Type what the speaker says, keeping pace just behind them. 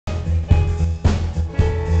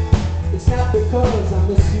not because I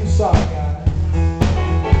miss you, sorry guy.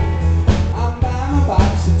 I'm buying a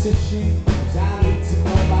box of tissues. I need to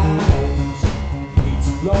blow my nose. Need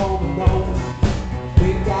to blow my nose.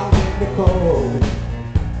 Think I'm in the cold.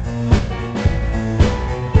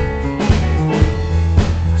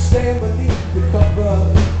 Staying beneath the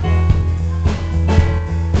covers,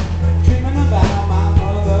 dreaming about my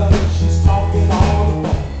mother. She's talking on the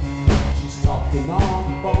phone. She's talking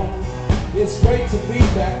on the phone. It's great to be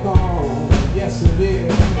back home. Yes, it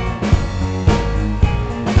is.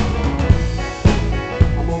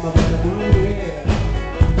 I'm on the blue, yeah.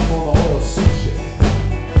 I'm on the oil sushi.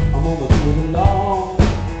 I'm on the good along.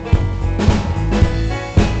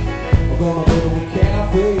 I'm gonna go to a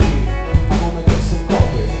cafe. I'm gonna get some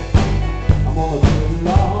coffee. I'm gonna do it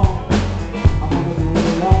long. I'm gonna do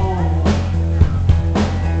it long.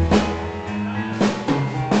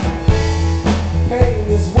 Pain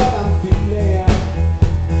is what I'm feeling.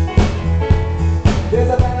 There's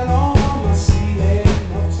a band on my ceiling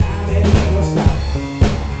of tiny little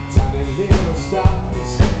stars. Tiny little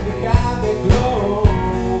stars. The kind that glow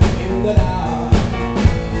in the dark.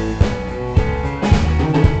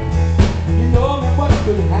 You know that what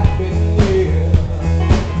could happen here.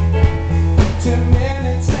 10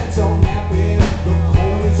 minutes and so happy. The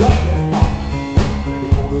corners of their heart,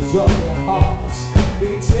 the corners of their hearts,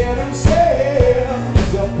 they tear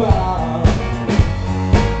themselves apart.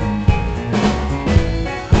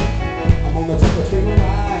 I'm gonna take a train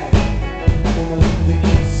ride. I'm gonna leave the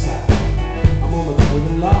east side. I'm gonna go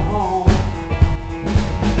it along.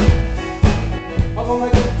 I'm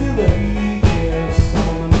gonna get through the years. I'm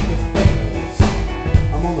gonna make it famous.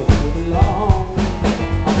 I'm gonna do it along.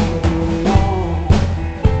 I'm gonna do it along.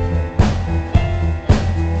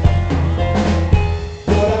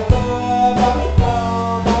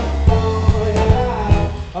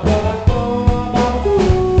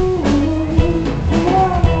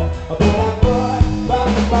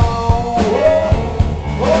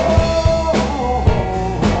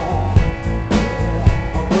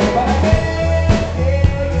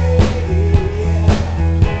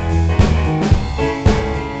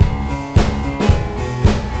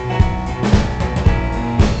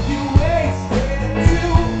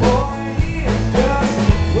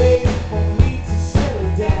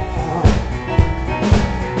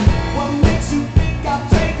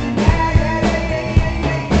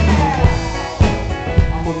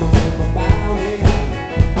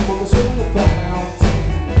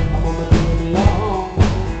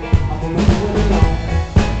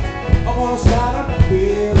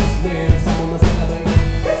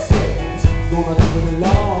 Gonna do it alone.